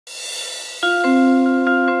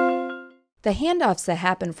The handoffs that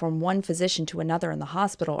happen from one physician to another in the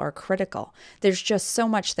hospital are critical. There's just so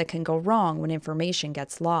much that can go wrong when information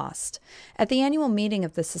gets lost. At the annual meeting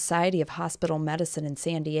of the Society of Hospital Medicine in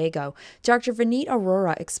San Diego, Dr. Vineet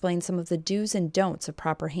Arora explained some of the do's and don'ts of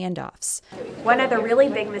proper handoffs. One of the really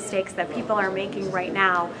big mistakes that people are making right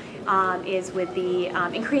now is with the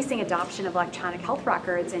increasing adoption of electronic health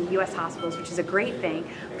records in U.S. hospitals, which is a great thing.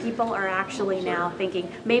 People are actually now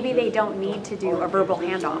thinking maybe they don't need to do a verbal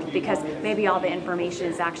handoff because maybe all the information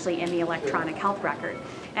is actually in the electronic health record.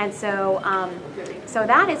 And so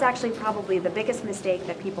that is actually probably the biggest mistake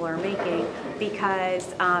that people are making,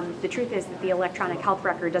 because the truth is that the electronic health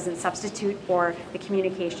record doesn't substitute for the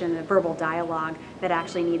communication, the verbal dialogue that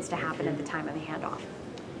actually needs to happen at the time of the handoff.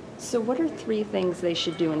 So what are 3 things they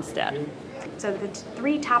should do instead? So the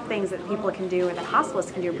 3 top things that people can do, and that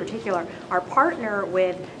hospitalists can do in particular, are partner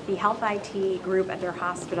with the health IT group at their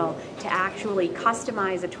hospital to actually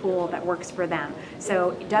customize a tool that works for them.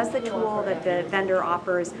 So does the tool that the vendor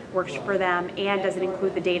offers work for them, and does it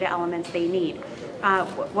include the data elements they need?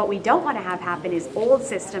 What we don't want to have happen is old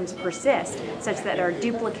systems persist such that are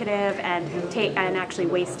duplicative and actually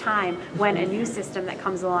waste time when a new system that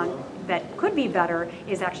comes along that could be better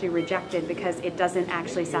is actually rejected because it doesn't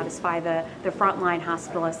actually satisfy the frontline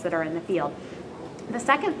hospitalists that are in the field. The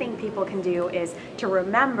second thing people can do is to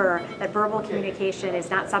remember that verbal communication is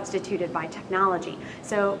not substituted by technology.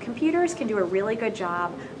 So computers can do a really good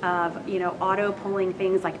job of, auto-pulling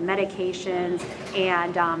things like medications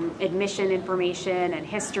and admission information and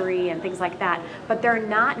history and things like that, but they're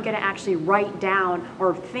not going to actually write down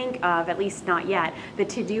or think of, at least not yet, the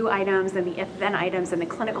to-do items and the if-then items and the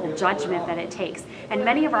clinical judgment that it takes. And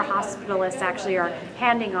many of our hospitalists actually are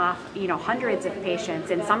handing off, hundreds of patients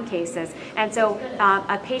in some cases, and so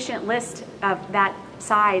a patient list of that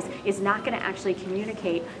size is not going to actually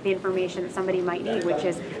communicate the information that somebody might need, which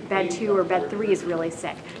is bed 2 or bed 3 is really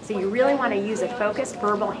sick. So you really want to use a focused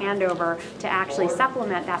verbal handover to actually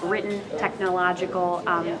supplement that written technological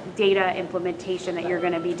data implementation that you're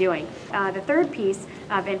going to be doing. The third piece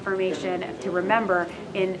of information to remember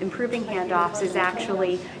in improving handoffs is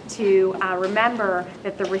actually to remember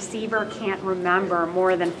that the receiver can't remember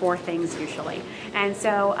more than 4 things usually. And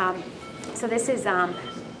so this is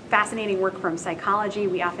fascinating work from psychology.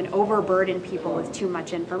 We often overburden people with too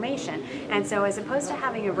much information. And so as opposed to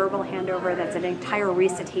having a verbal handover that's an entire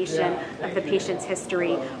recitation of the patient's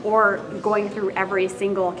history or going through every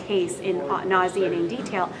single case in nauseating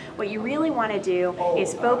detail, what you really want to do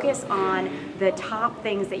is focus on the top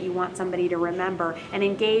things that you want somebody to remember and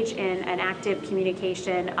engage in an active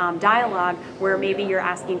communication dialogue where maybe you're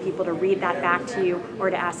asking people to read that back to you or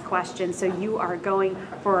to ask questions. So you are going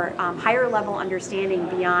for higher level understanding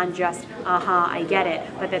beyond just, I get it,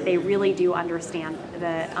 but that they really do understand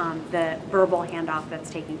the verbal handoff that's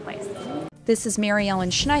taking place. This is Mary Ellen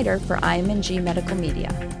Schneider for IM&G Medical Media.